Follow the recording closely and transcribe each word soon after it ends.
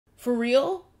For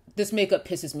real? This makeup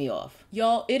pisses me off.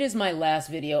 Y'all, it is my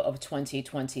last video of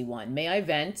 2021. May I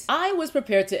vent? I was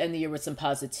prepared to end the year with some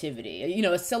positivity. You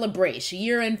know, a celebration,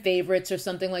 year-end favorites or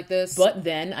something like this. But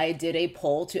then I did a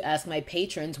poll to ask my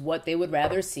patrons what they would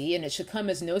rather see, and it should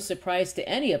come as no surprise to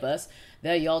any of us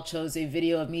that y'all chose a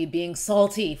video of me being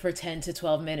salty for 10 to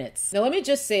 12 minutes. Now let me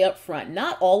just say up front,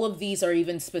 not all of these are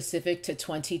even specific to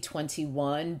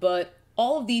 2021, but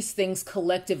all of these things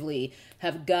collectively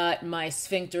have got my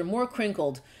sphincter more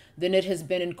crinkled than it has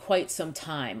been in quite some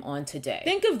time on today.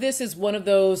 Think of this as one of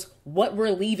those what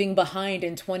we're leaving behind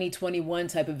in 2021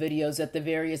 type of videos that the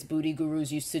various booty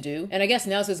gurus used to do. And I guess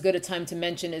now's as good a time to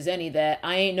mention as any that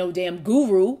I ain't no damn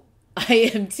guru.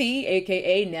 I am T,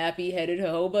 aka nappy-headed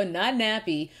jojoba, not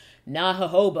nappy, not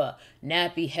jojoba,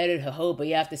 nappy-headed jojoba.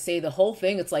 You have to say the whole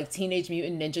thing. It's like Teenage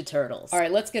Mutant Ninja Turtles. All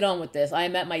right, let's get on with this. I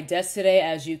am at my desk today,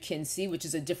 as you can see, which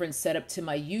is a different setup to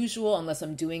my usual, unless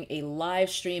I'm doing a live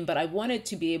stream, but I wanted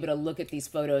to be able to look at these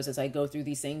photos as I go through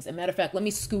these things. And matter of fact, let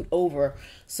me scoot over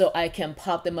so I can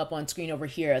pop them up on screen over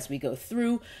here as we go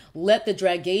through. Let the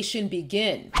dragation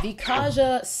begin. The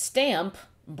Kaja stamp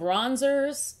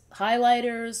bronzers,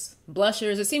 highlighters,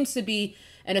 blushers. It seems to be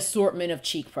an assortment of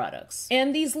cheek products.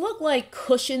 And these look like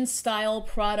cushion style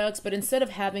products, but instead of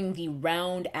having the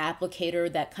round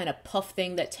applicator, that kind of puff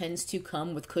thing that tends to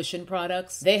come with cushion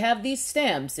products, they have these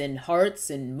stamps and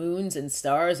hearts and moons and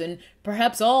stars and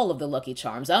perhaps all of the Lucky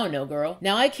Charms. I don't know, girl.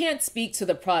 Now, I can't speak to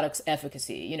the product's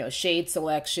efficacy, you know, shade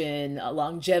selection,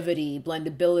 longevity,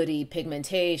 blendability,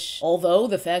 pigmentation. Although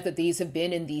the fact that these have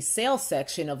been in the sales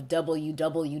section of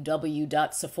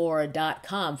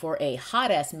www.sephora.com for a hot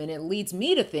ass minute leads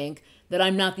me to think that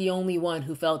I'm not the only one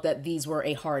who felt that these were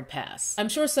a hard pass. I'm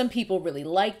sure some people really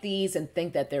like these and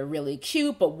think that they're really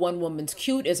cute, but one woman's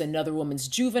cute is another woman's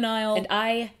juvenile, and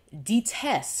I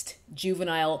detest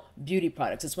juvenile beauty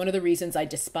products. It's one of the reasons I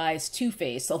despise Too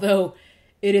Faced, although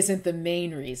it isn't the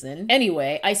main reason.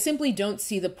 Anyway, I simply don't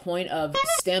see the point of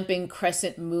stamping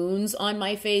crescent moons on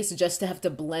my face just to have to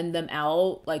blend them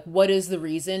out. Like, what is the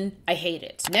reason? I hate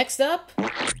it. Next up,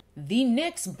 the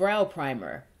NYX Brow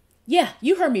Primer. Yeah,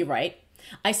 you heard me right.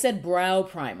 I said brow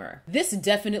primer. This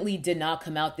definitely did not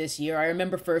come out this year. I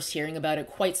remember first hearing about it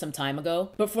quite some time ago.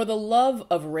 But for the love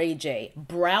of Ray J,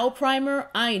 brow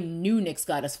primer, I knew NYX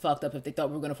got us fucked up if they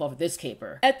thought we were gonna fall for this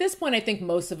caper. At this point, I think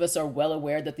most of us are well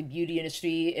aware that the beauty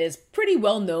industry is pretty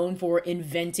well known for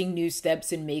inventing new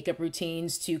steps in makeup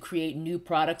routines to create new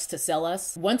products to sell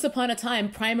us. Once upon a time,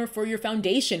 primer for your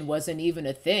foundation wasn't even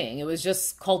a thing. It was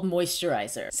just called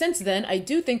moisturizer. Since then, I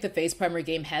do think the face primer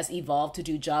game has evolved to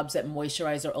do jobs that moisturizer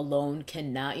alone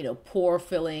cannot, you know, pore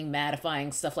filling,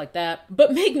 mattifying, stuff like that.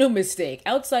 But make no mistake,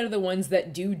 outside of the ones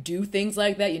that do things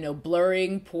like that, you know,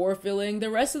 blurring, pore filling, the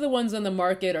rest of the ones on the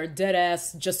market are dead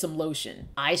ass just some lotion.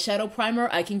 Eyeshadow primer,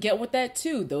 I can get with that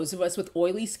too. Those of us with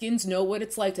oily skins know what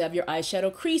it's like to have your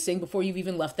eyeshadow creasing before you've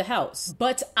even left the house.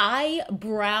 But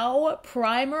eyebrow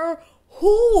primer?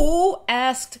 Who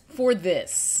asked for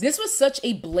this? This was such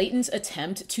a blatant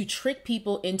attempt to trick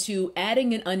people into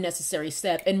adding an unnecessary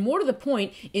step, and more to the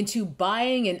point, into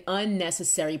buying an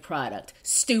unnecessary product.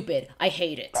 Stupid. I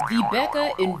hate it. The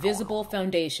Becca Invisible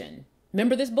Foundation.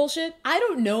 Remember this bullshit? I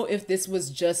don't know if this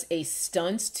was just a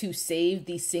stunt to save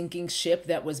the sinking ship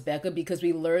that was Becca, because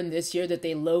we learned this year that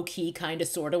they low-key kinda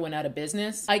sorta went out of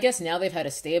business. I guess now they've had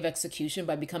a stay of execution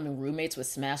by becoming roommates with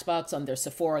Smashbox on their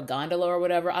Sephora gondola or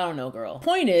whatever. I don't know, girl.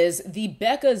 Point is, the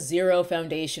Becca Zero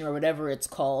Foundation or whatever it's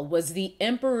called was the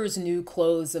emperor's new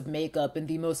clothes of makeup in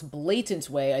the most blatant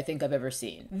way I think I've ever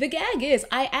seen. The gag is,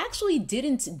 I actually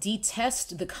didn't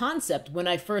detest the concept when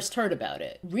I first heard about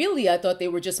it. Really, I thought they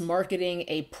were just marketing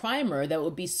a primer that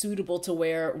would be suitable to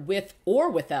wear with or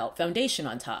without foundation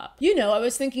on top. You know, I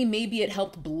was thinking maybe it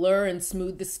helped blur and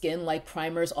smooth the skin like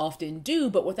primers often do,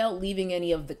 but without leaving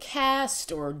any of the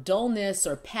cast or dullness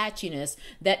or patchiness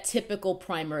that typical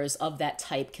primers of that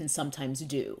type can sometimes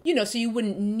do. You know, so you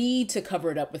wouldn't need to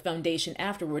cover it up with foundation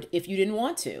afterward if you didn't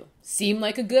want to. Seemed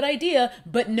like a good idea,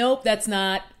 but nope, that's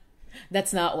not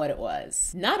what it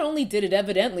was. Not only did it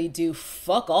evidently do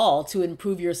fuck all to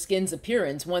improve your skin's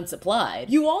appearance once applied,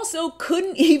 you also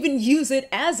couldn't even use it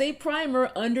as a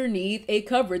primer underneath a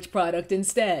coverage product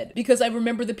instead. Because I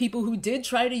remember the people who did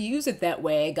try to use it that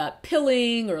way got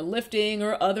pilling or lifting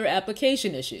or other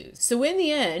application issues. So in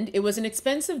the end, it was an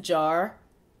expensive jar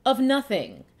of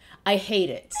nothing. I hate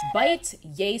it. Bite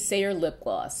Yay Sayer lip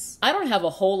gloss. I don't have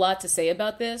a whole lot to say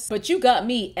about this, but you got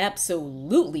me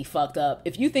absolutely fucked up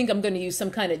if you think I'm gonna use some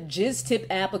kind of jizz tip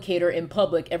applicator in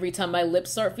public every time my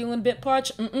lips start feeling a bit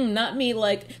parched. Not me,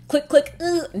 like click, click,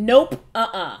 nope,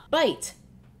 Bite.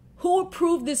 Who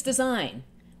approved this design?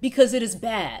 Because it is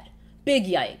bad. Big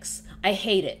yikes. I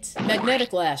hate it.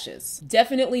 Magnetic lashes.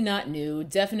 Definitely not new.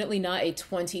 Definitely not a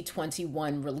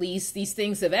 2021 release. These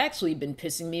things have actually been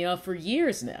pissing me off for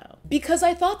years now. Because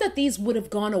I thought that these would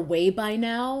have gone away by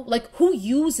now. Like, who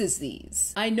uses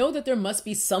these? I know that there must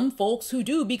be some folks who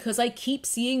do because I keep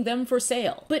seeing them for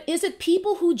sale. But is it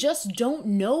people who just don't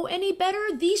know any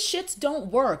better? These shits don't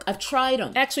work. I've tried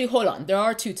them. Actually, hold on. There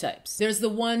are two types. There's the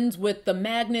ones with the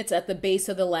magnets at the base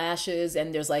of the lashes,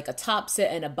 and there's like a top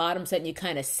set and a bottom set, and you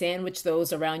kind of sandwich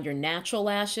those around your natural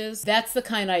lashes. That's the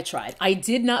kind I tried. I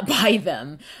did not buy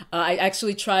them. I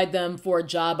actually tried them for a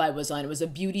job I was on. It was a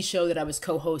beauty show that I was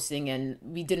co-hosting, and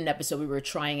we did an episode. We were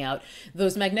trying out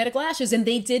those magnetic lashes, and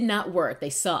they did not work. They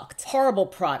sucked. Horrible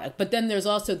product. But then there's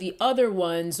also the other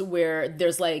ones where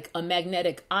there's like a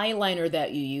magnetic eyeliner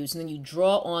that you use, and then you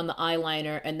draw on the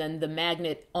eyeliner, and then the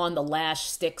magnet on the lash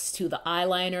sticks to the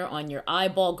eyeliner on your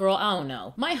eyeball. Girl, I don't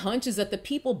know. My hunch is that the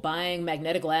people buying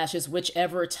magnetic lashes,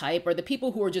 whichever type, are the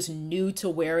people who are just new to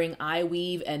wearing eye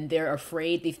weave, and they're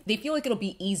afraid. They feel like it'll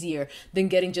be easier than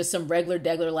getting just some regular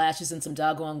degular lashes and some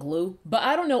doggone glue. But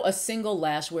I don't know a single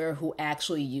lash wearer who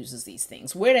actually uses these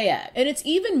things. Where they at? And it's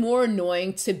even more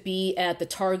annoying to be at the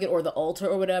Target or the Ulta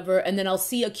or whatever, and then I'll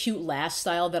see a cute lash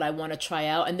style that I want to try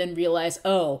out and then realize,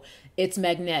 oh, it's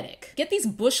magnetic. Get these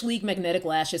Bush League magnetic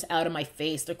lashes out of my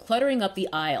face. They're cluttering up the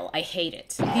aisle. I hate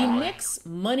it. The NYX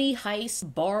Money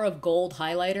Heist Bar of Gold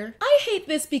highlighter. I hate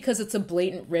this because it's a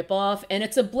blatant ripoff, and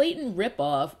it's a blatant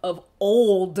ripoff of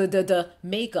old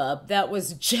makeup that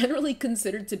was generally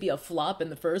considered to be a flop in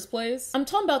the first place. I'm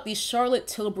talking about the Charlotte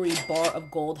Tilbury Bar of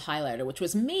Gold highlighter, which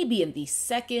was maybe in the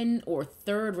second or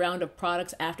third round of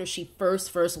products after she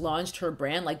first launched her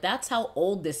brand. Like, that's how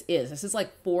old this is. This is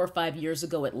like 4 or 5 years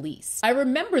ago at least. I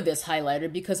remember this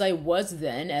highlighter because I was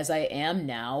then, as I am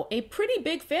now, a pretty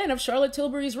big fan of Charlotte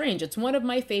Tilbury's range. It's one of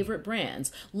my favorite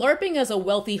brands. LARPing as a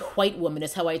wealthy white woman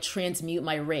is how I transmute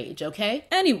my rage, okay?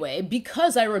 Anyway,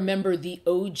 because I remember the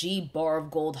OG Bar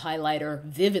of Gold highlighter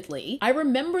vividly, I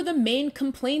remember the main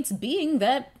complaints being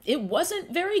that it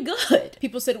wasn't very good.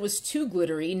 People said it was too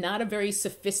glittery, not a very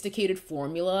sophisticated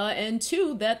formula, and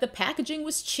two, that the packaging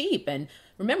was cheap. And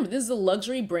remember, this is a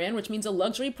luxury brand, which means a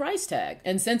luxury price tag.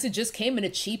 And since it just came in a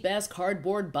cheap-ass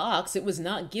cardboard box, it was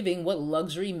not giving what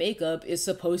luxury makeup is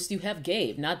supposed to have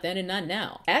gave. Not then and not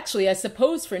now. Actually, I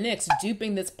suppose for NYX,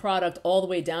 duping this product all the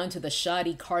way down to the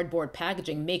shoddy cardboard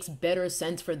packaging makes better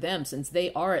sense for them, since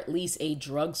they are at least a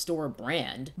drugstore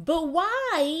brand. But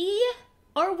why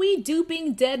are we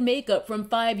duping dead makeup from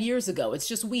 5 years ago? It's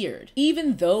just weird.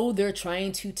 Even though they're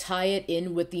trying to tie it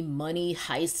in with the Money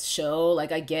Heist show,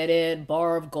 like, I get it,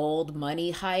 Bar of Gold,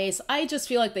 Money Heist, I just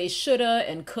feel like they shoulda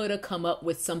and coulda come up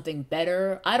with something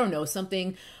better. I don't know,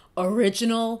 something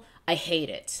original. I hate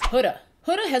it. Huda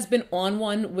has been on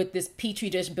one with this petri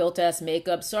dish built-ass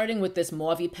makeup, starting with this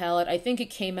mauve palette. I think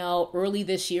it came out early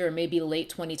this year or maybe late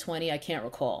 2020, I can't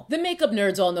recall. The makeup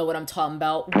nerds all know what I'm talking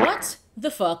about. What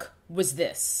the fuck was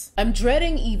this? I'm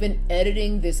dreading even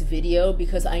editing this video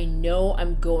because I know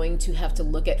I'm going to have to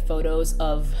look at photos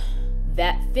of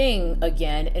that thing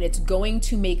again, and it's going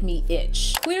to make me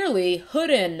itch. Clearly,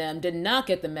 Huda and them did not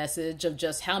get the message of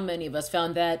just how many of us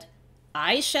found that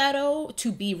eyeshadow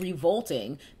to be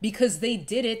revolting, because they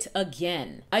did it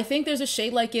again. I think there's a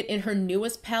shade like it in her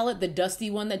newest palette, the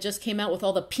dusty one that just came out with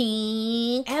all the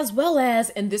pink, as well as,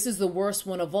 and this is the worst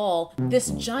one of all, this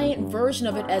giant version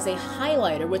of it as a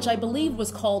highlighter, which I believe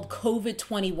was called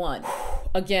COVID-21.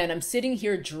 Again, I'm sitting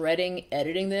here dreading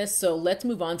editing this, so let's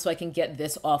move on so I can get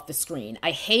this off the screen.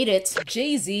 I hate it.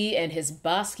 Jay-Z and his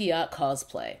Basquiat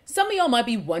cosplay. Some of y'all might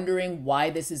be wondering why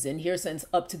this is in here, since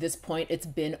up to this point it's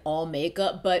been all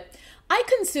makeup, but I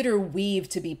consider weave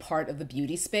to be part of the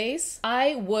beauty space.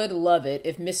 I would love it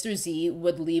if Mr. Z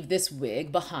would leave this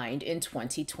wig behind in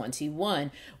 2021.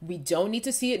 We don't need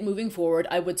to see it moving forward.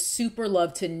 I would super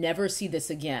love to never see this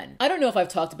again. I don't know if I've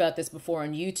talked about this before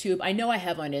on YouTube. I know I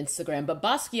have on Instagram, but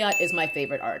Basquiat is my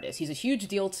favorite artist. He's a huge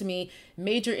deal to me,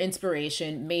 major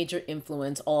inspiration, major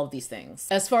influence, all of these things.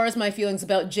 As far as my feelings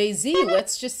about Jay-Z,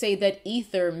 let's just say that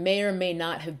Ether may or may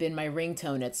not have been my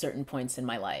ringtone at certain points in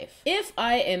my life. If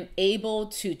I am able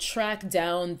to track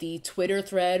down the Twitter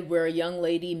thread where a young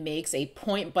lady makes a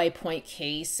point-by-point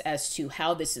case as to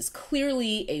how this is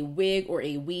clearly a wig or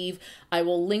a weave, I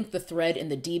will link the thread in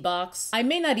the D box. I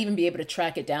may not even be able to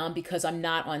track it down because I'm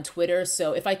not on Twitter,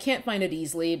 so if I can't find it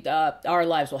easily, our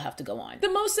lives will have to go on. The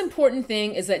most important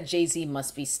thing is that Jay-Z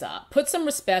must be stopped. Put some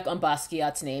respect on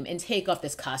Basquiat's name and take off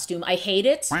this costume. I hate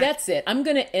it. That's it. I'm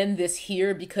gonna end this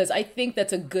here because I think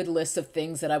that's a good list of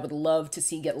things that I would love to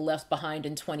see get left behind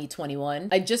in 2021. 2021.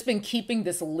 I'd just been keeping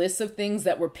this list of things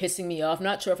that were pissing me off,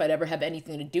 not sure if I'd ever have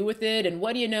anything to do with it, and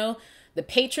what do you know? The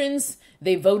patrons,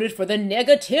 they voted for the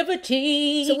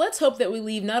negativity. So let's hope that we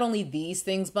leave not only these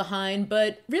things behind,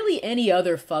 but really any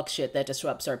other fuck shit that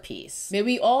disrupts our peace. May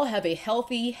we all have a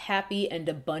healthy, happy, and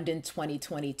abundant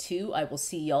 2022. I will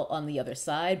see y'all on the other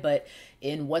side, but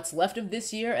in what's left of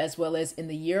this year, as well as in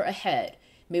the year ahead,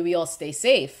 may we all stay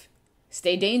safe,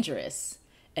 stay dangerous,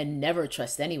 and never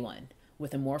trust anyone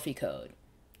with a Morphe code.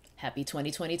 Happy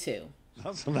 2022.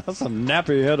 That's a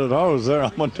nappy-headed hose there,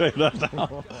 I'm going to tell you that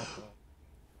now.